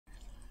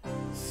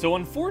So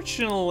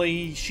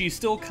unfortunately, she's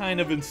still kind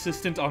of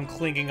insistent on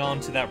clinging on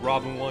to that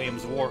Robin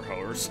Williams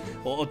warhorse.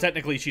 Well,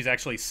 technically she's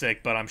actually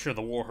sick, but I'm sure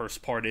the warhorse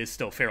part is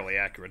still fairly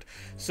accurate.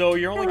 So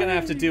you're only gonna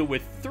have to deal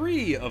with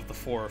 3 of the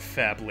 4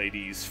 Fab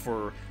Ladies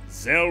for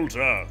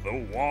Zelda,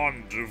 the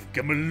Wand of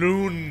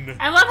Gamelon.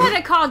 I love how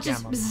they call it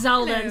just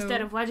Zelda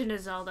instead of Legend of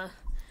Zelda.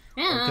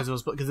 Yeah.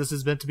 Because this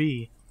is meant to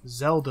be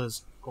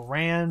Zelda's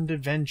grand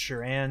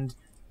adventure, and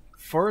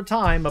for a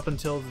time, up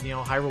until, you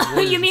know, Hyrule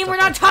Warriors. You mean we're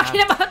not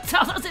talking about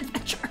Zelda's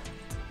adventure?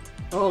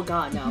 Oh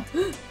god, no.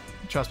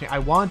 Trust me, I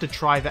wanted to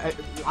try that.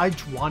 I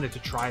wanted to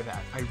try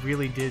that. I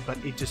really did, but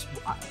it just...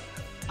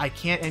 I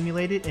can't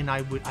emulate it, and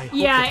I hope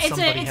that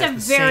somebody has the same courage. Yeah,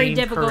 it's a very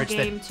difficult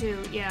game,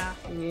 too, yeah.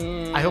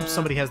 I hope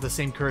somebody has the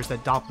same courage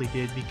that Dopply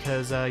did,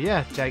 because,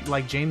 yeah,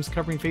 like James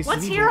covering Faces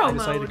of Evil, Hero I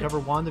decided mode? to cover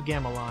Wand of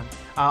Gamelon.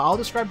 I'll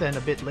describe that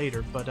in a bit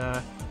later,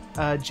 but,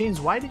 James,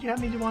 why did you have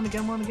me do Wand of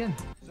Gamelon again?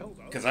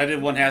 Because I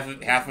did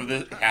half of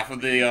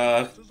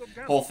the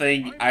whole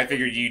thing. I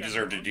figured you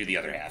deserved to do the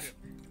other half.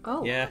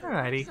 Oh, yeah.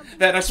 Alrighty.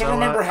 Then I still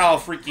remember how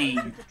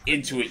freaking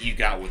into it you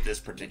got with this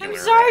particular. I'm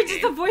sorry, game.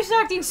 just the voice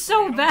acting's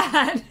so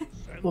bad.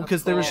 Well,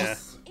 because there was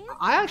just...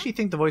 I actually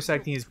think the voice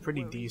acting is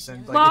pretty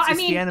decent. Like, Well, it's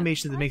the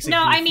animation that makes it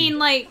No, goofy. I mean,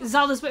 like,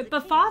 Zelda's...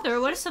 But Father,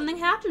 what if something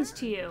happens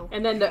to you?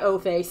 And then the O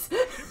face.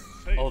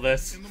 All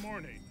this. In the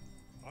morning.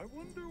 I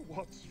wonder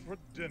what's for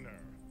dinner.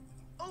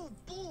 Oh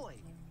boy.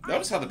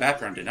 Notice how the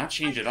background did not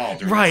change at all.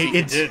 During Right, the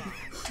it did.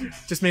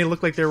 Just made it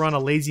look like they were on a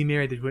lazy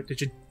Mary that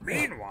should...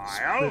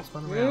 Meanwhile...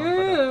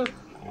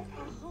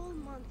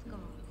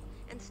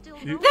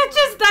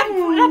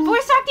 That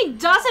voice acting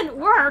doesn't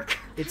work.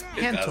 It's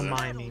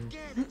pantomiming.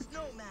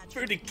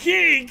 For the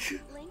king!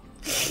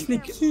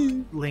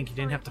 Link, you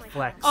didn't have to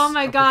flex. Oh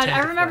my or god, pretend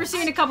I to remember flex.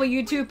 seeing a couple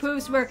YouTube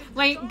posts where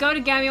Link go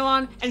to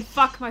Gamelon and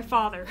fuck my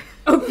father.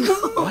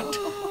 What?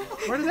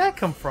 Where did that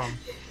come from?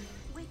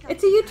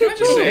 It's a YouTube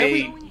Just channel.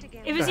 say,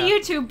 It was a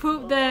YouTube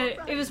poop.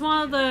 It was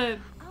one of the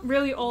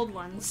really old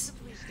ones.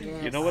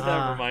 Yes. You know what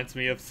that reminds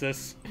me of,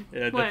 sis?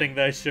 The What? thing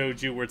that I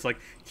showed you where it's like,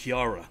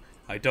 Kiara,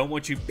 I don't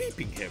want you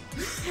beeping him.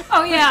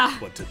 Oh yeah,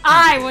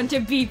 I want to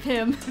beep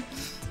him.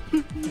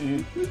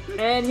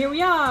 And here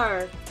we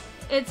are.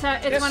 It's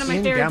one of my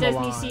in favorite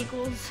Gamelon. Disney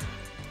sequels.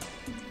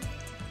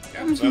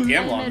 yeah, so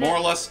Gamelon, more or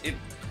less,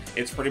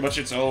 it's pretty much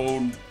its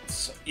own,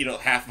 you know,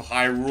 half of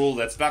Hyrule.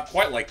 That's not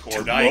quite like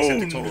Kordai,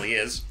 except it totally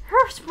is.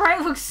 Her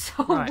sprite looks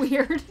so Right.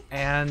 weird.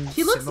 And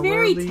She looks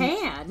very similarly-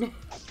 tan.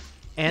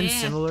 And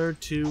Yeah. similar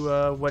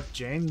to what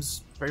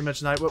James pretty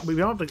much we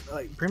don't have to,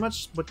 like, pretty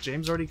much what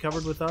James already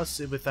covered with us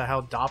with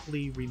how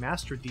Dopply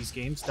remastered these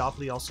games.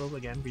 Dopply also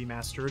again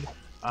remastered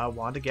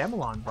Wand of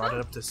Gamelon, brought it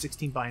up to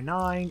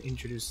 16:9,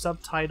 introduced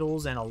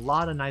subtitles and a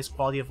lot of nice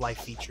quality of life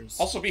features.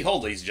 Also,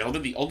 behold, ladies and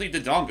gentlemen, the only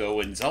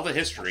Dodongo in Zelda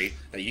history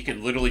that you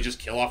can literally just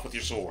kill off with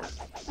your sword.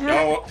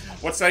 No,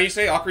 what's that you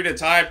say? Ocarina of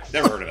Time?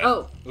 Never heard of it.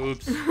 Oh.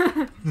 Oops.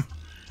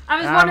 I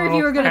was wondering if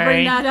you were going to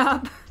bring that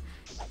up.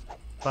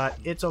 But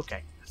it's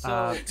okay.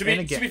 To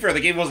be fair, the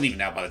game wasn't even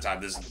out by the time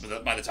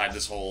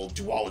this whole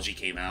duology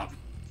came out.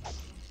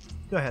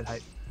 Go ahead,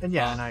 Hype. And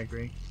yeah, and I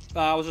agree.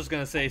 I was just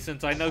gonna say,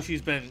 since I know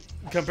she's been,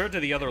 compared to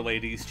the other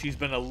ladies, she's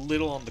been a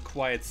little on the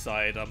quiet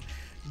side.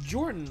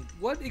 Jordan,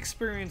 what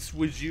experience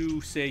would you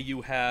say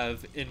you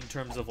have in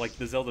terms of like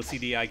the Zelda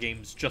CDI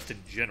games, just in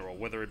general,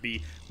 whether it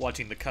be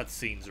watching the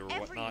cutscenes or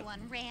whatnot?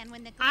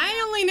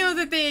 I only know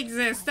that they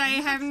exist. I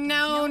have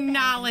no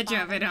knowledge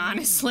of it,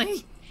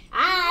 honestly.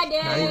 I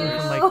Not even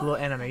from like do. little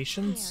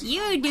animations.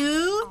 You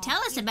do.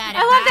 Tell us about it.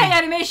 I love that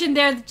animation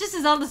there. Just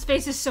as Zelda's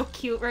face is so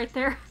cute right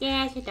there.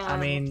 Yeah, she does. I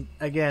mean,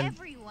 again.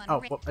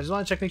 Oh, well, I just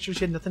want to check, make sure she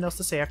had nothing else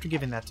to say after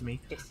giving that to me.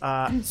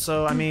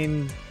 So I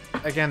mean,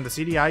 again, the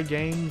CDI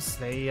games,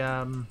 they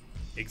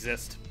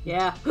Exist.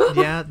 Yeah.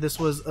 yeah, this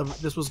was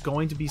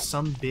going to be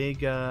some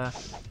big.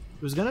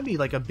 It was gonna be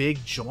like a big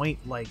joint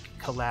like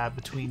collab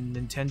between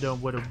Nintendo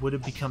and what would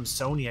have become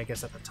Sony, I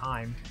guess, at the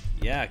time.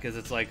 Yeah, because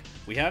it's like,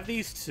 we have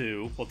these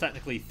 2, well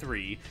technically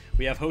 3,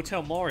 we have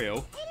Hotel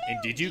Mario, and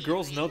did you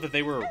girls know that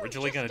they were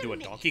originally going to do a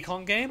Donkey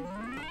Kong game?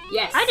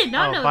 Yes. I did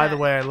not know by that.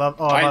 the way, I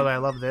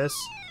love this.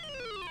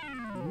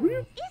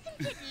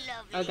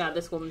 Oh god,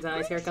 this woman's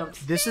eyes. Here it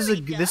comes. This is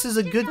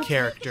a good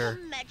character.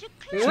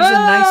 She's a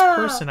nice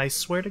person, I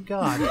swear to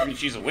God. I mean,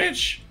 she's a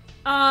witch.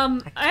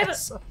 I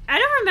guess so.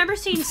 don't remember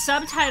seeing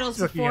subtitles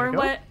So you before. gotta go?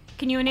 What?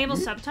 Can you enable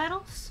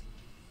subtitles?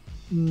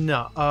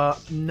 No,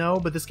 no,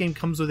 but this game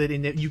comes with it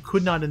in it. You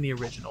could not in the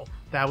original.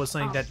 That was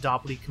something that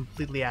Dopply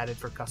completely added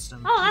for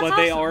custom. Oh,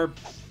 that's awesome.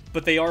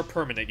 But they are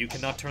permanent. You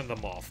cannot turn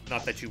them off.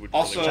 Not that you would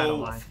Also-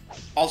 really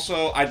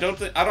Also, I don't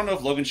know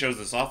if Logan shows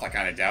this off. I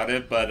kind of doubt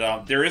it,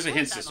 but there is a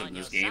hint system in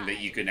this game that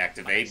you can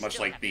activate, much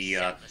like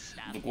the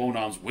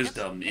Guonon's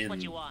wisdom in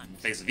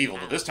Face of Evil.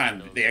 But this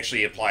time, they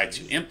actually apply it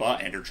to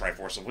Impa and her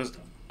Triforce of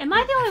Wisdom. Am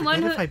I the only one I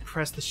who? forget if I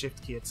pressed the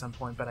shift key at some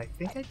point, but I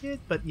think I did.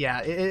 But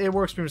yeah, it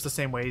works pretty much the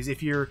same ways.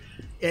 If you're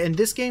in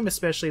this game,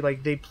 especially,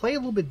 like they play a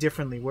little bit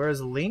differently.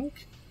 Whereas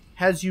Link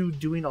has you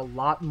doing a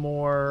lot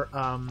more.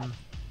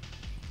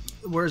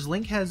 Whereas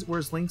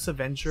Link's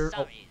adventure.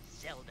 Sorry,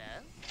 Zelda.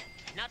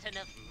 Not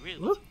enough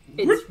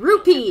It's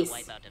rupees.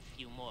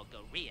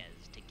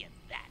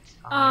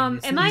 Am I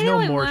he's the no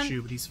only more one?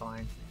 shoe, but he's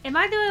fine. Am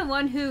I the only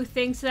one who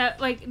thinks that,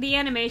 like, the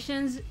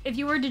animations, if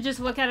you were to just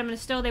look at them in a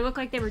still, they look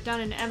like they were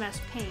done in MS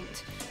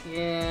Paint?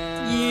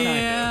 Yeah.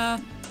 Yeah.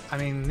 I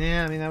mean,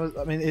 yeah,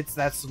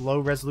 that's low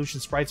resolution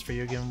sprites for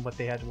you, given what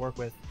they had to work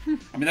with.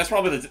 I mean, that's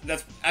probably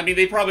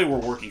they probably were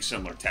working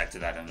similar tech to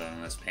that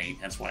in this paint.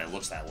 That's why it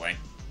looks that way.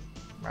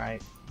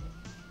 Right.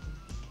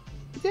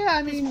 Yeah,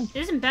 I mean, It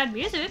isn't bad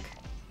music.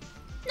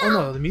 oh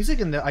no, the music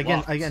and the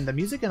Lots. the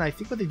music and I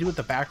think what they do with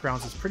the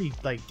backgrounds is pretty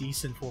like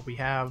decent for what we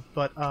have,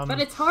 but But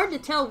it's hard to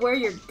tell where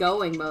you're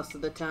going most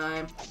of the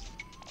time.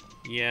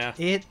 Yeah.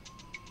 it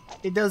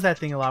does that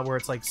thing a lot where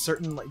it's like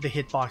certain like the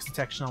hitbox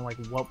detection on like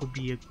what would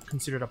be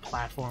considered a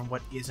platform,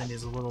 what isn't,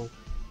 is a little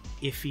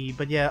iffy.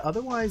 But yeah,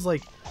 otherwise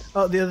like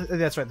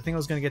that's right. The thing I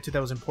was going to get to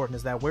that was important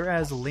is that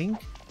whereas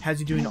Link has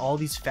you doing all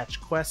these fetch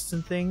quests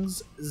and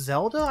things,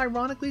 Zelda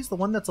ironically is the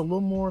one that's a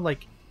little more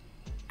like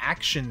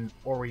action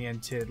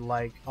oriented.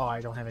 Like, oh,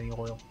 I don't have any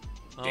oil.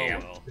 Oh,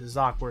 Damn. well. This is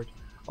awkward.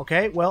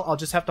 Okay, well, I'll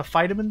just have to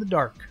fight him in the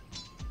dark.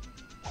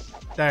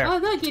 There. Oh,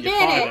 look, you You did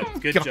found it!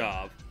 it. Good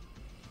job.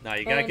 Now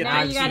you gotta And get now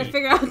that you gotta key.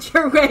 figure out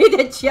your way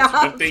to jump.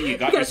 Good thing you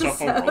got because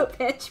yourself it's a so rope.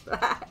 pitch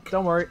black.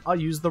 Don't worry, I'll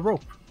use the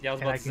rope. Yeah, I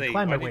was and about I to can say,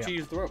 climb why my way didn't you up.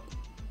 use the rope?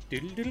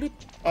 Doodle-doodle.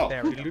 Oh,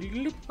 There we go.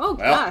 Doodle-doodle. Oh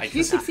Well, I gosh,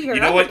 you guess- can see her you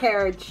know what?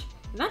 undercarriage.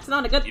 And that's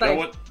not a good you know thing.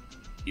 what?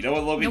 You know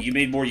what, Logan? Nope. You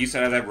made more use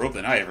out of that rope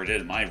than I ever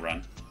did in my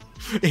run.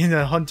 In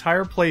the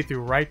entire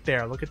playthrough, right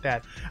there. Look at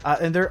that.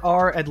 And there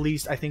are at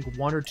least, I think,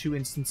 one or two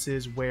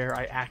instances where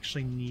I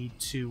actually need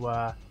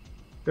to.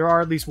 There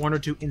are at least one or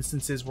two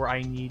instances where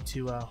I need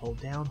to hold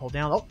down. Oh,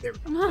 there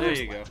we go. There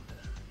you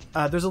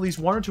go. There's at least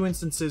one or two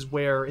instances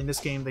where in this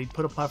game they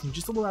put a platform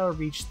just a little out of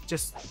reach,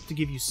 just to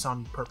give you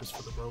some purpose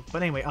for the rope.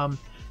 But anyway,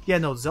 yeah,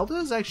 no, Zelda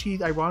is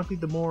actually ironically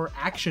the more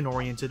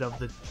action-oriented of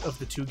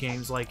the two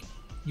games. Like,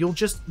 you'll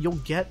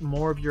get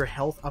more of your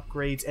health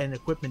upgrades and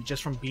equipment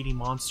just from beating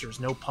monsters.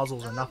 No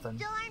puzzles or nothing.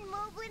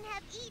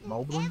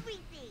 Moblin?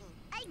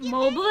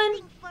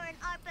 Moblin?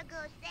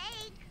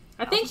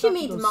 I think she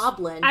means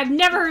Moblin. I've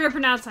never heard it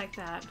pronounced like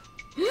that.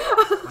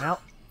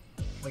 Well,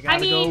 we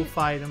gotta go mean-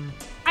 fight him.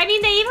 I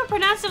mean, they even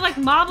pronounced it like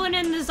Moblin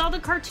in the Zelda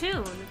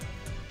cartoon.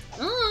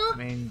 I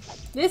mean,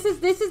 This is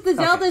the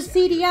Zelda yeah.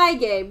 CDI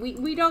game.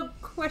 We don't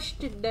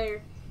question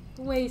their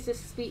ways of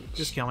speech.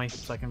 just kill me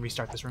so I can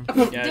restart this room.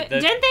 Yeah, that,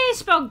 Didn't they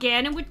spell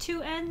Ganon with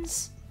two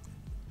N's?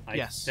 I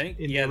Yes, think,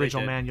 in yeah, the they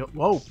original did. manual.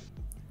 Whoa,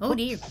 Oh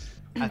dear.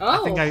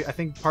 I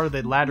think part of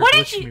the ladder What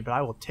did glitched you- me, but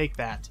I will take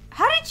that.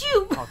 How did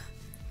you?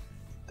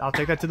 I'll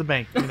take that to the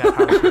bank. Give me that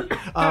power sword.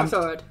 Power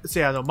sword. So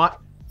yeah, no,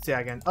 so yeah,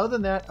 again, other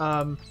than that,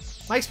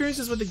 my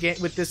experiences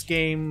with this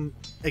game,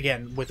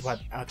 again, with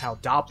how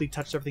Dopply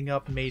touched everything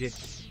up, made it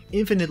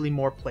infinitely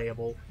more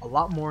playable, a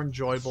lot more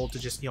enjoyable to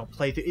just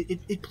play.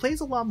 It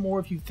plays a lot more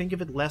if you think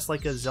of it less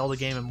like a Zelda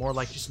game and more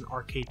like just an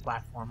arcade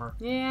platformer.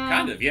 Yeah.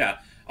 Kind of, yeah.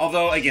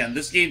 Although, again,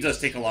 this game does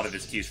take a lot of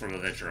its cues from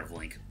Adventure of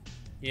Link.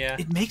 Yeah.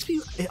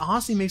 It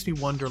honestly makes me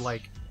wonder,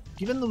 like,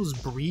 given those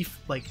brief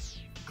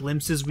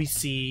glimpses we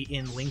see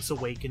in Link's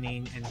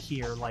Awakening and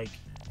here, like,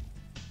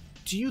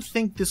 do you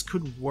think this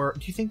could work?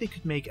 Do you think they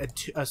could make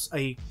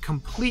a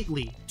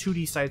completely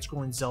 2D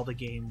side-scrolling Zelda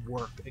game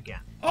work again?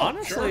 Oh,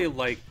 Honestly, sure.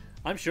 like,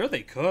 I'm sure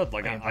they could.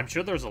 Like, Yeah. I'm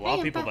sure there's a lot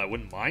of people that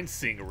wouldn't mind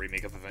seeing a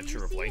remake of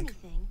Adventure of Link.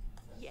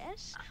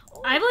 Yes.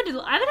 I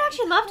would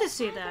actually love to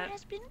see that.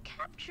 Has been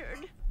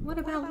captured. What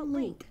about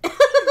Link? I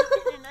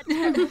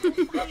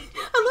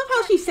I love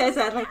how she says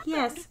that. Like,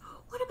 yes.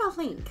 What about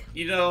Link?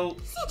 You know,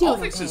 doing all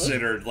things okay?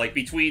 considered, like,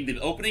 between the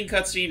opening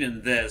cutscene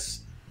and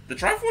this, the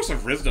Triforce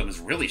of Wisdom is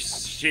really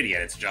shitty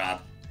at its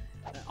job.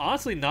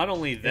 Honestly, not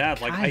only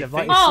that, like, kind I of,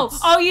 think... like-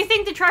 Oh, you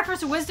think the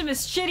Triforce of Wisdom is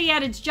shitty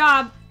at its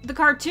job? The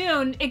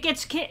cartoon, it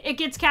gets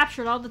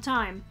captured all the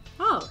time.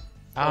 Oh.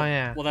 Oh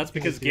yeah. Well, that's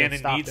because People Ganon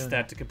stop needs doing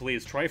that to complete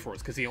his Triforce,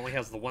 because he only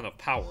has the one of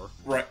power.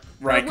 Right,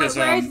 But because,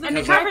 where's the- And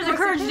the Because Triforce of Triforce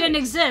Courage of didn't Courage.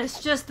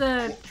 exist, just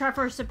the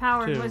Triforce of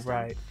Power and Too, Wisdom.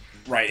 right.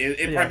 right, it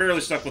Yeah. primarily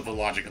stuck with the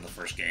logic of the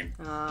first game.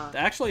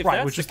 Actually, if Right,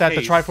 that's which is the that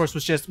the case, Triforce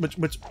was just which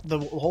the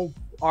whole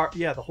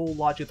the whole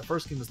logic of the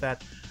first game was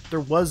that there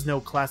was no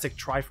classic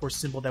Triforce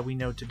symbol that we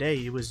know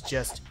today. It was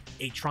just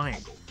a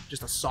triangle,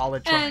 just a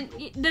solid And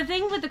triangle. the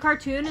thing with the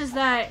cartoon is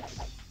that,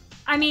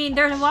 I mean,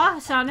 there's a lot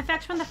of sound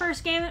effects from the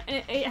first game,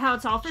 how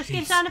it's all first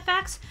game Jeez. sound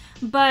effects,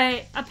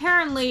 but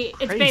apparently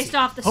it's Crazy. based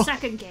off the Oh.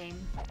 second game.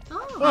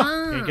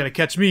 Oh, ain't gonna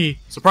catch me!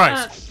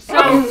 Surprise!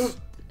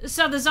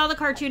 So the Zelda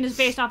cartoon is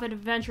based off an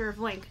Adventure of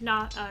Link,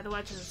 not The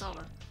Legend of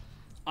Zelda.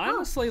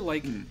 honestly,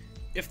 like,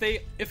 if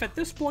at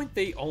this point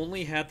they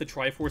only had the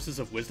Triforces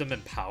of Wisdom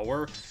and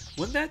Power,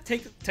 wouldn't that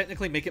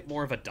technically make it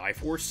more of a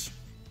Diforce?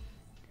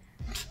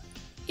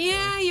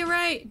 Yeah, you're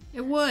right.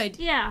 It would.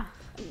 Yeah.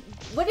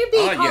 Would it be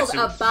yes,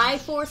 called a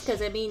Biforce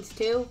because it means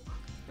two?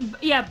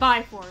 Yeah,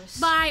 Biforce.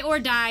 Buy or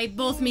die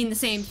both mean the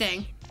same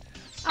thing.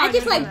 I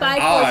just like Biforce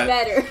Ah,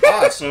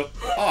 better.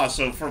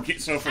 so from I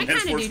kinda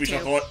henceforth do we shall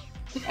too. call it.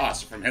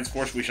 So from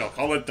henceforth we shall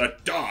call it the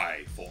Die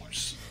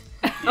Force.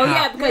 Oh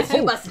yeah, because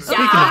you must Speaking of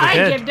die. Hi,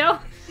 dead. Gibdo.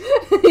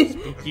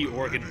 Spooky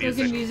organ music.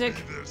 Organ music.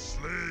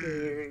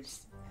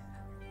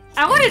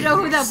 I want to know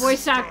who that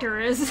voice actor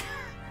is.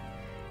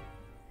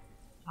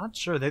 Not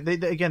sure.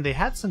 They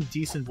had some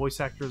decent voice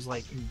actors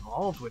like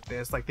involved with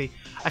this. Like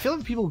I feel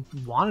like people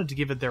wanted to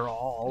give it their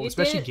all, You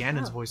especially did?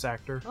 Ganon's Oh. voice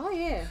actor. Oh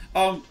yeah.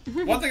 One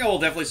thing I will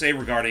definitely say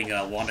regarding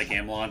Wanda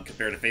Gamelon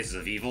compared to Faces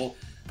of Evil,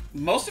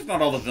 most if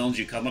not all the villains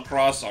you come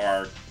across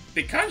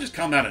they kind of just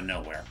come out of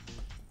nowhere.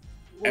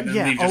 And then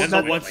Yeah, leave oh, just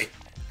that- quickly.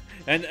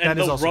 And That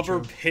is the also rubber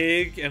true.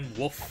 pig and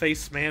wolf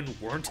face man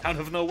weren't out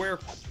of nowhere.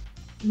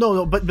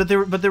 No, but there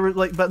were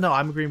like, but no,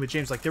 I'm agreeing with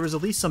James. Like there was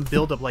at least some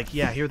build up. Like by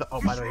the way, here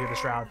the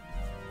shroud.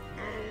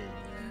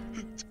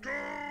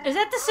 Is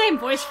that the same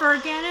voice for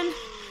Ganon?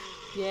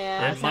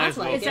 Yeah, It it might sounds as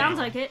well like It sounds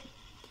like it.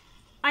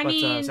 I But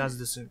mean, sounds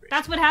disintegrated.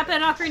 that's what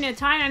happened in Ocarina of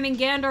Time. I mean,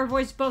 Ganondorf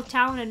voiced both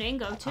Talon and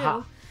Ingo, too.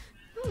 Aha.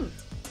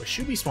 It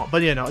should be small,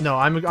 but yeah, no,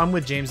 I'm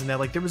with James in that.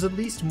 Like there was at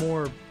least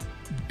more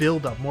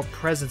build up, more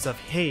presence of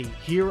hey,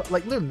 here,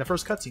 like literally in the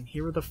first cutscene,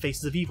 here are the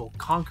faces of evil.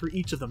 Conquer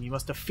each of them. You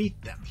must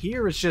defeat them.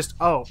 Here it's just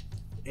a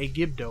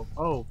Gibdo.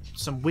 Oh,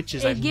 some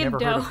witches A I've never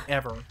heard of Gibdo.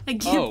 ever. I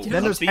give Oh, Then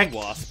a there's bee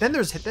wasp. then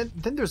there's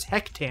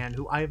Hektan,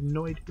 who I have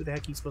no idea who the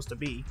heck he's supposed to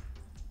be.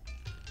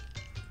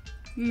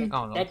 Mm. I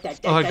don't know. that.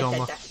 Oh,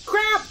 Goma.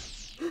 Crap!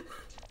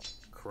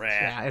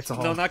 Crab. Yeah, it's a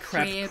No, whole not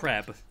crab.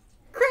 Crab.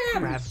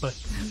 Crab. crap, but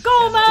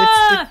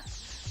Goma!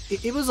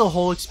 it was a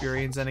whole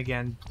experience. And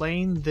again,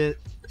 playing the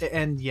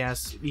and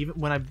yes, even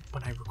when I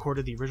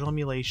recorded the original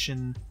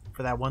emulation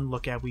for that one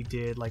look at we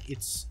did, like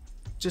it's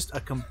just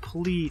a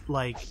complete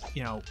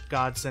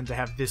godsend to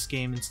have this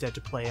game instead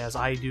to play as.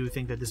 I do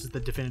think that this is the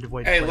definitive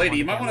way to Hey, play lady,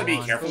 you Wonder might want to be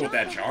Gamelon. careful with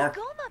that jar.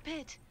 Goma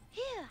pit.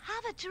 Here,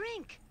 have a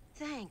drink.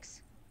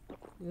 Thanks.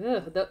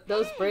 Ugh,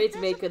 those braids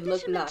There's make a it look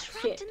fisherman like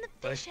trapped shit. in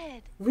the fish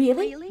head.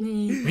 Really?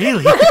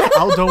 Really?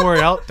 Oh,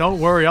 don't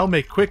worry. I'll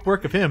make quick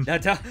work of him.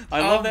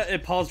 I love that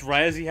it paused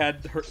right as he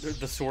had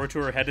the sword to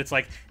her head. It's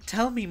like,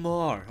 tell me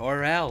more,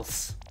 or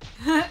else.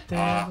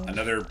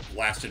 Another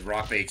blasted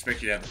rock they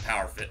expect you to have the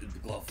power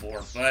glove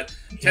for, but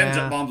 10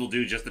 Yeah. bombs will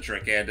do just the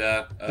trick. And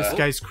This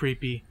guy's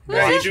creepy. are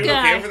you this doing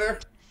guy? okay over there?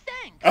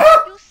 Thanks.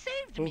 Ah! You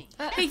saved me.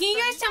 Hey, can you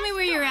guys tell me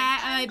where you're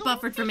at? I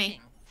buffered for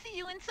me. See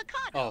you in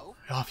Sakado. Oh,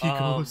 Off he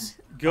goes.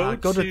 go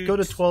go to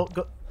to 12.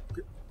 Go,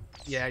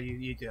 yeah,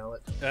 you do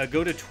it.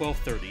 go to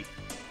 12:30.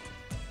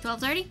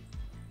 12:30?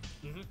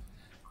 Hello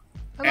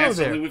And there.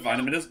 suddenly we find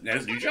him at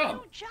his new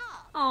job. Good job.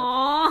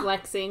 Aww.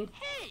 Flexing.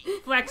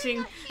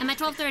 Flexing. I'm at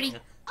 12:30.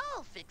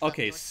 I'll fix up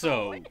Okay, your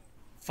so sword.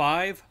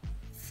 5,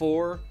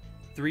 4,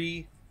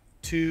 3,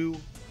 2,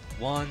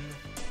 1,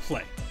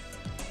 play.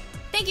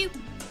 Thank you.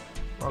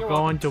 We're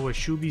going to a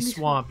Shubi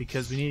Swamp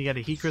because we need to get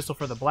a heat crystal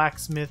for the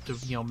blacksmith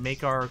to,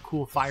 make our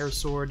cool fire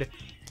sword,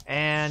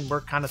 and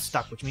we're kind of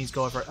stuck, which means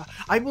go over.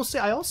 I will say,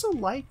 I also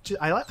I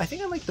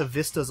think I like the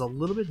vistas a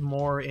little bit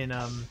more in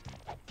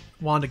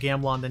Wanda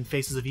Gamelon than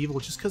Faces of Evil,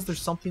 just because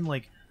there's something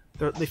like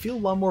they feel a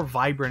lot more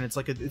vibrant. It's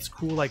like it's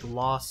cool, like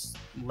lost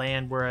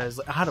land.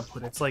 Whereas how to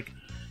put it, it's like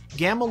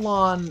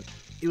Gamelon.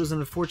 It was an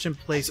unfortunate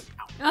place.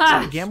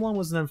 Ah. Gamelon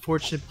was an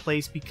unfortunate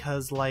place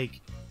because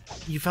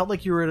you felt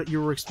like you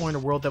were exploring a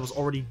world that was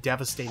already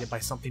devastated by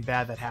something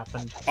bad that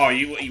happened. Oh,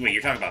 wait,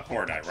 you're talking about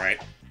Korodai,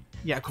 right?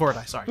 Yeah,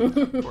 Korodai, sorry.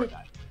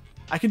 Korodai.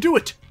 I can do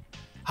it!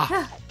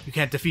 Ha! You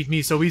can't defeat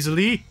me so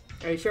easily!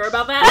 Are you sure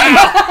about that?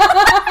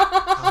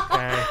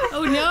 Okay.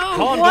 Oh no!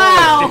 Condors,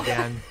 Wow.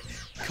 Again.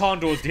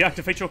 Condors,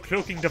 deactivate your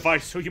cloaking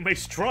device so you may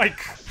strike.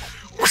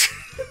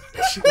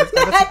 That's the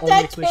only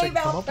That explanation I came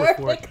can come out up with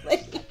for it.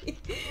 perfectly.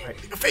 Alright,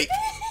 fate!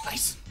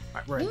 Nice!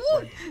 Alright, we're in.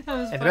 That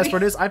was And the funny. best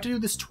part is, I have to do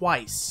this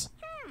twice.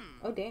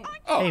 Oh damn.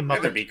 Oh, Hey, hey,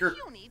 Muppet. there, Beaker.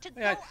 You need to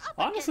go Yeah, up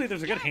honestly, against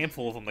there's a good Jack.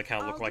 handful of them that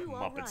kind of look I'll like do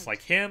all Muppets. right.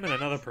 Like him and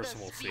another person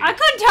we'll see. I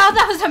couldn't tell if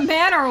that was a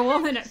man or a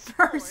woman at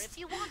Or first. if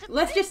you want to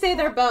Let's just say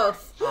they're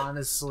both.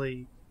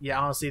 Honestly, they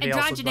also like to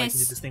Androgynous.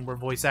 do this thing where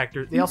voice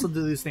actors. They also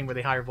do this thing where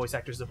they hire voice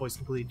actors to voice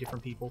completely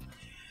different people.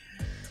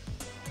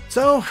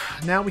 So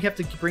now we have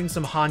to bring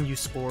some Hanyu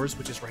spores,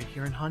 which is right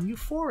here in Hanyu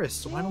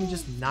Forest. So why don't we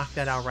just knock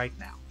that out right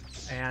now?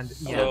 And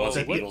yeah, Hello, Well,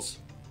 Aussie what- Beatles.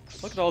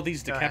 Look at all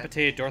these Go ahead.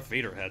 decapitated Darth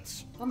Vader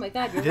heads. Oh my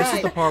god, you're this right.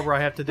 is the part where I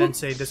have to then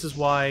say this is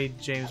why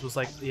James was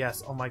like,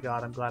 yes, oh my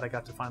god, I'm glad I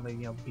got to finally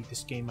beat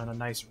this game on a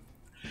nice.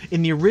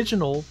 In the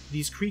original,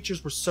 these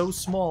creatures were so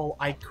small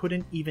I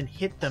couldn't even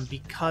hit them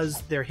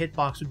because their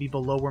hitbox would be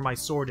below where my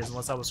sword is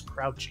unless I was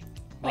crouching.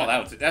 Oh,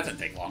 that didn't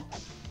take long.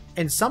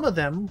 And some of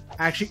them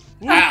actually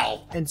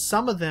Ow! and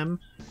some of them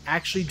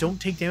actually don't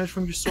take damage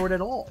from your sword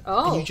at all.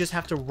 Oh. And you just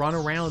have to run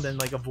around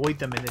and avoid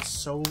them, and it's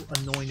so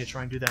annoying to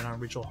try and do that on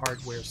original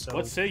hardware. So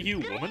What say you,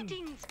 woman?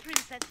 Greetings,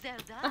 Princess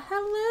Zelda.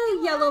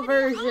 Hello, yellow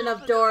version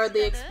of Dora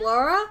the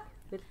Explorer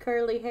with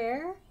curly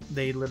hair.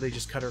 they literally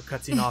just cut her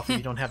cutscene off, and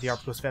you don't have the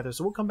Arpagos feather.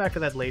 So we'll come back to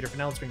that later. For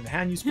now, let's bring the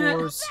Hanyu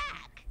spores.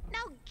 Back.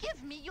 Now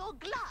give me your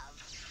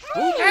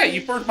glove. Hey,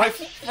 you burned my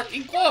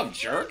fucking glove,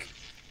 jerk!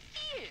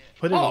 Here.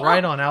 Put it Oh.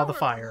 right on out of the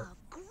fire.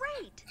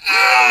 Great.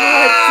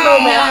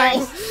 Oh,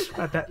 it's so nice.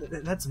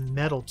 That's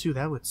metal too.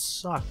 That would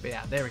suck. But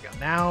yeah, there we go.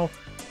 Now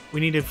we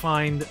need to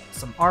find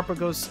some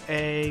Arpagos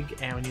egg,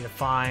 and we need to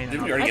find.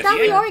 Didn't we already I get thought the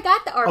we egg? already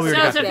got the Arpagos. we already So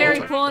got it's a the fairy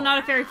egg. pool,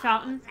 not a fairy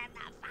fountain.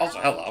 Also,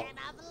 hello.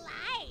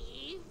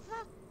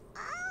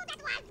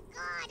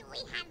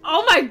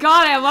 Oh my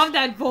god, I love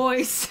that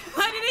voice.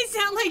 Why do they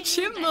sound like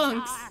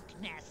chipmunks?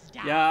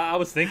 Yeah, I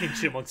was thinking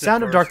chipmunks. at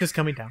Sound of first. Darkness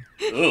coming down.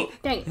 Ooh.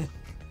 Dang it.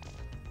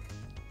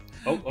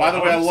 Oh, By the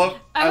way, I love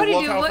how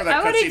for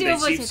that wanna cutscene do they a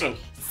voice seem so.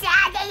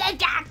 Sound of the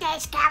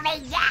darkness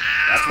coming down!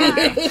 That's what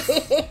it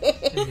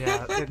is.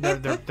 Yeah,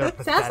 they're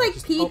pathetic. Sounds like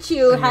Just- Pichu and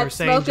you were had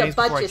saying, smoked a James,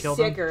 before bunch I of killed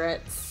him?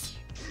 cigarettes.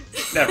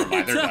 Never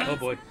mind, they're done. Oh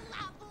boy.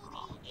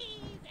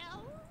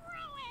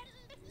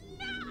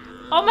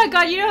 Oh my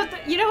god, you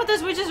know what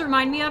those witches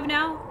remind me of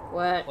now?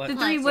 What? What? The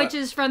three What's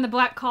witches from the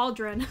Black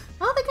Cauldron.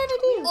 Oh, they kind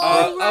of do.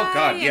 Oh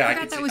god, right, yeah, I I forgot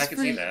can that see, was I can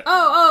see free. that.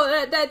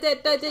 Oh,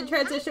 that did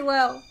transition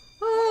well.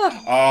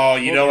 Ah. Oh,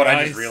 you know what?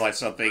 I just Nice. realized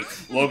something.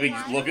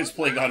 Logan's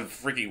playing on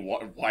freaking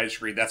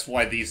widescreen. That's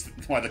why the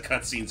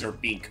cutscenes are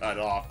being cut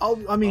off.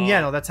 Oh, I mean, yeah,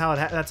 no, that's how it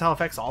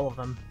affects all of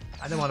them.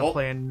 I didn't want to Oh.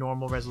 play in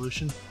normal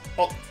resolution.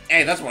 Oh,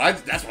 hey, that's what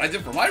I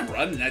did for my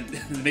run. And I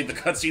made the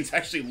cutscenes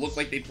actually look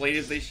like they played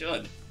as they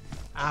should.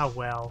 Ah,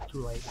 well,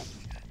 too late.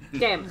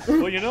 Damn.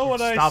 Well, you know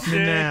what I Stop me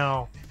say.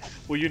 now.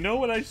 Well, you know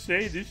what I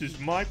say. This is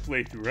my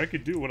playthrough. I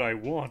can do what I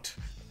want.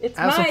 It's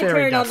Have some my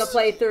fairy turn on the dust.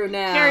 playthrough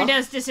now. Fairy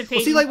dust dissipating.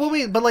 Well, see, like, well,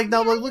 wait, but like,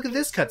 now look at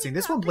this cutscene.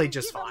 This one played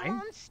just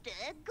fine.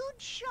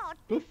 Good shot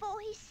before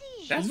he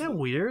sees That's Isn't that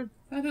weird?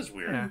 That is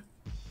weird. Yeah.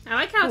 I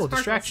like how it Cool, sparkles.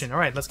 distraction. All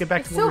right, let's get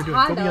back It's to what so we're doing.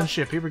 hot, Go be though. on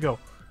ship. Here we go.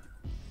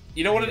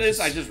 You know what it is?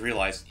 I just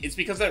realized it's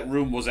because that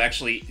room was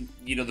actually,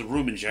 the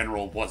room in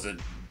general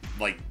wasn't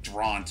like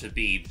drawn to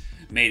be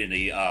made in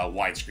a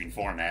widescreen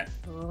format.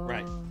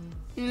 Right.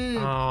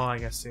 Mm. Oh, I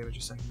guess see what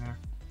you're saying there.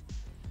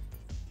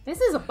 This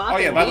is a box. Oh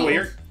yeah, of by the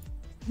way,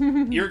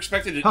 beans. you're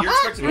expected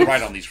to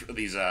ride on these So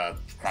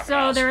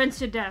crocodiles. they're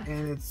instant death.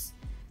 And it's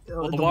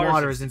Well, the the water's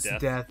water is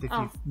instant instant death,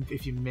 Oh.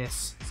 if you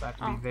miss. So I have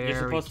to Oh. be very You're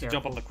supposed to careful.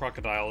 jump on the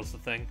crocodile is the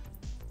thing.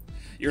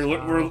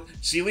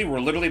 Sealy, we're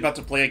literally about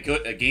to play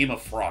a game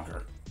of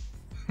Frogger.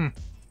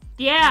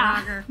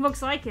 Yeah, Frogger.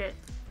 looks like it.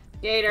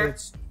 Gator.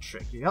 It's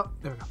tricky. Oh,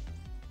 there we go.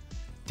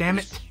 Damn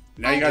it.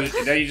 Now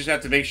you just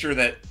have to make sure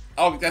that.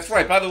 Oh, that's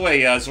right. By the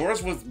way,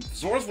 Zora's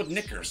with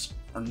knickers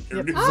or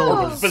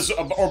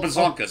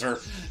bazonkas or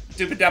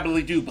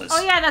doobadabbly doobas.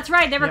 Oh yeah, that's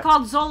right. They were Yeah.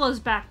 called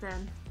Zolas back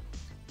then.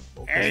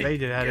 Because they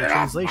did have a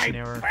translation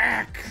error.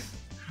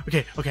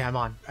 Okay, I'm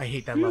on. I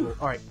hate that level.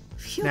 All right,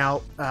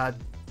 now,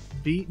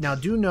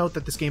 do note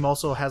that this game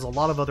also has a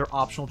lot of other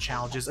optional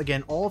challenges.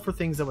 Again, all for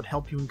things that would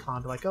help you in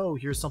combat. Like, oh,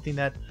 here's something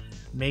that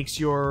makes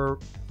your.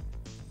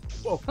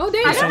 Oh, I damn.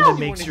 don't something know- that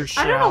makes your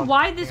I don't know shroud-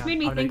 why this Hang on, made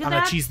me I'm think gonna, of I'm that.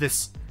 gonna cheese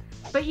this.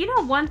 But you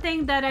know one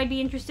thing that I'd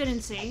be interested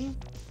in seeing?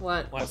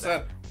 What? What's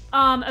that?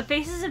 A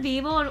Faces of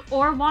Evil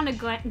or Wanda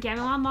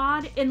Gamelon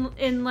mod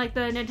in like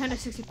the Nintendo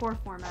 64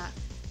 format.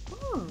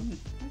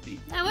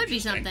 That would be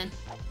something.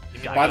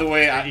 By the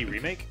way, 3D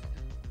remake.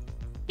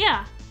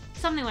 Yeah,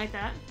 something like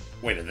that.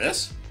 Wait, at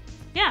this?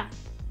 Yeah.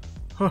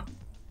 Huh.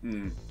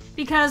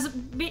 Because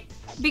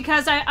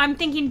I'm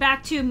thinking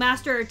back to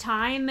Master of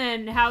Time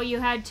and how you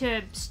had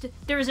to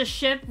there was a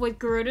ship with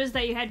Gerudos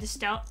that you had to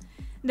stealth.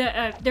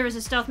 There was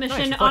a stealth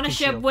mission on a fucking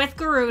ship shield. with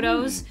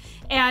Gerudos,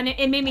 and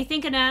it made me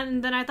think of that.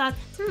 And then I thought,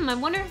 I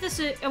wonder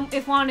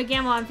if Wanda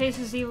Gamelon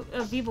Faces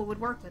of Evil would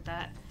work with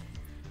that.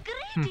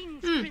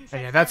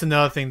 Yeah, that's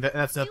another thing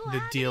that's nothing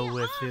to deal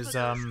with. Is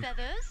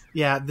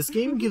yeah, this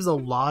game gives a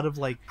lot of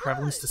like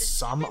prevalence to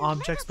some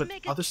objects, but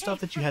other stuff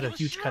that you had a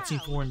huge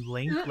cutscene for in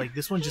Link, like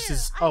this one just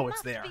is. Oh,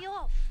 it's there.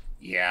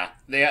 Yeah,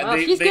 Well,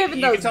 she's giving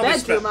you can those tell they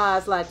spent- bedroom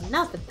eyes like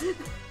nothing.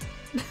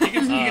 You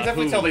can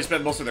definitely who? tell they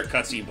spent most of their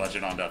cutscene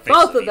budget on Faces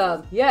Both of Evil.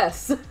 them,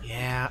 yes.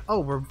 Yeah. Oh,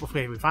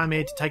 we finally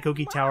made it to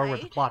Taikoki Tower, where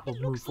the plot will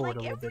move forward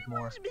a little bit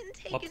more.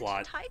 What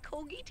plot?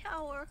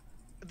 Tower.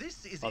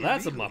 This is Oh,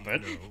 that's a illegal,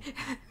 Muppet. you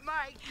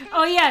know.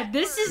 Oh yeah,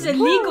 this is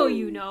illegal,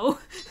 you know.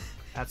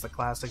 That's a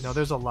classic. No,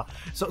 there's a lot.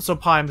 So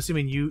Pi, I'm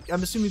assuming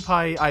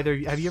Pi, either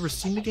have you ever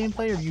seen the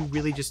gameplay, or have you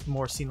really just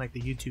more seen like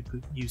the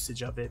YouTube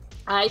usage of it?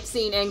 I've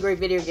seen Angry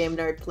Video Game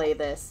Nerd play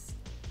this.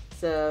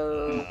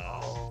 So,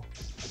 Oh.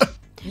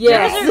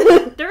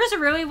 yes. There was a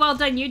really well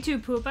done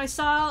YouTube poop I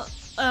saw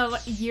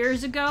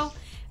years ago,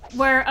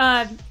 where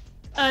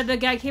the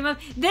guy came up.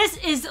 This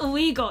is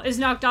illegal. Is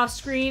knocked off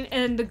screen,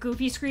 and the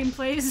Goofy screen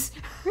plays.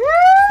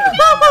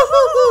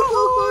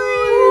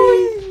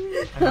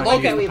 I'm not Okay,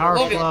 using the we- power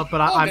Logan, glove,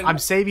 but Logan. I'm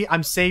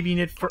saving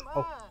it for.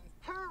 Oh,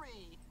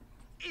 Hurry!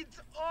 It's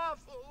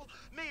awful.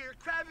 Mayor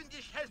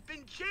Cavendish has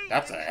been changed.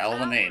 That's a hell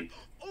of a name.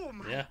 Oh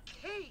my Yeah.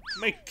 cakes.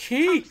 My Come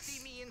cakes!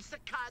 see me in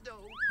Staccato.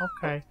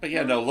 okay. But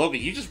yeah, no,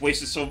 Logan, you just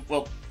wasted so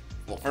well.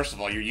 Well, first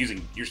of all,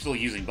 you're still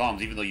using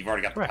bombs, even though you've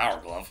already got the Correct.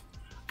 power glove.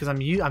 Because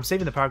I'm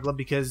saving the power glove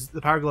because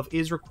the power glove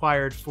is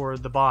required for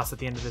the boss at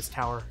the end of this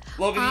tower.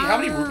 Logan, how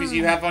many rupees do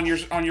you have on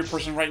your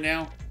person right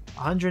now?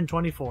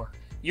 124.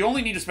 You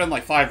only need to spend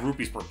like 5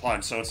 rupees per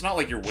punch, so it's not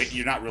like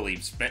you're not really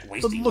But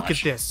wasting look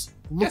much. at this.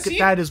 Look see? at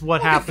that is what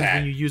Look at happens that.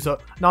 when you use a.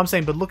 No, I'm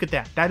saying, but look at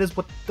that. That is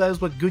what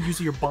good use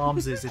of your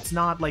bombs is. It's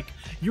not like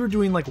you're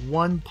doing like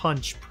one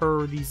punch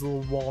per these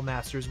little wall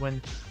masters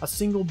when a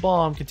single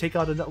bomb can take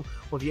out another.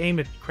 Well, if you aim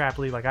it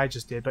crappily like I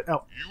just did, but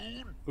oh.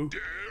 You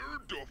dare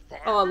defy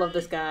Oh, I love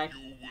this guy.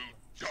 me, you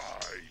will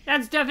die.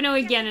 That's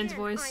definitely Ganon's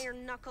voice.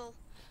 Iron knuckle.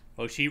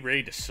 Oh, she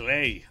ready to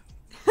slay.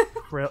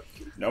 Crap.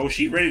 No,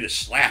 she ready to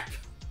slap.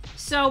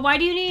 So why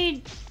do you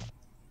need?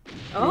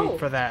 Oh.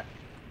 For that.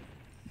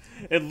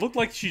 It looked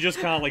like she just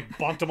kind of like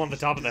bumped him on the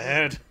top of the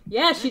head.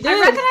 Yeah, she did. I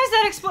recognize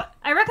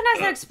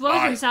that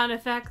explosion bye. sound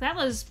effect. That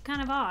was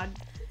kind of odd.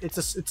 It's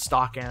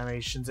stock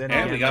animations, and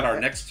And again, we got our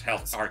next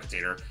health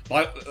architator.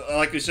 But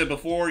like we said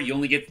before, you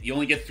only get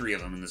 3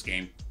 of them in this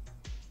game.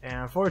 And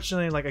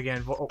unfortunately, like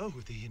again, Oh,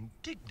 the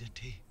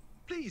indignity.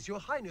 Please, Your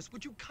Highness,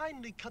 would you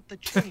kindly cut the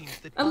chains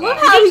that... I love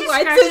how he just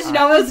wipes scratched his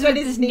nose with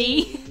his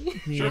knee.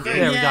 Sure thing.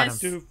 there we got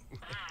Yes. him.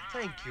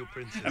 Thank you,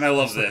 Princess. And I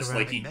love look this. around.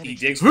 Like he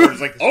digs forward.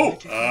 He's like, oh,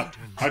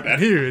 my bad.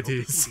 Here it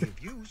is. Be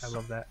of use. I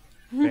love that.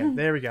 Yeah,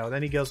 there we go.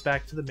 Then he goes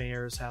back to the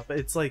mayor's house. But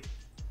it's like,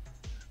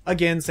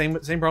 again, same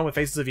problem with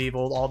Faces of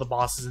Evil. All the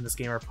bosses in this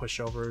game are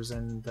pushovers,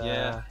 and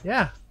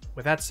yeah.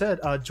 With that said,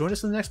 join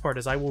us in the next part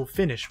as I will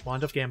finish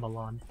Wand of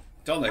Gamelon.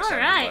 Till next time,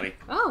 Alright. everybody.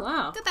 Oh,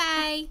 wow.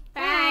 Goodbye.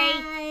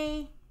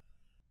 Bye.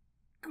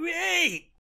 Great!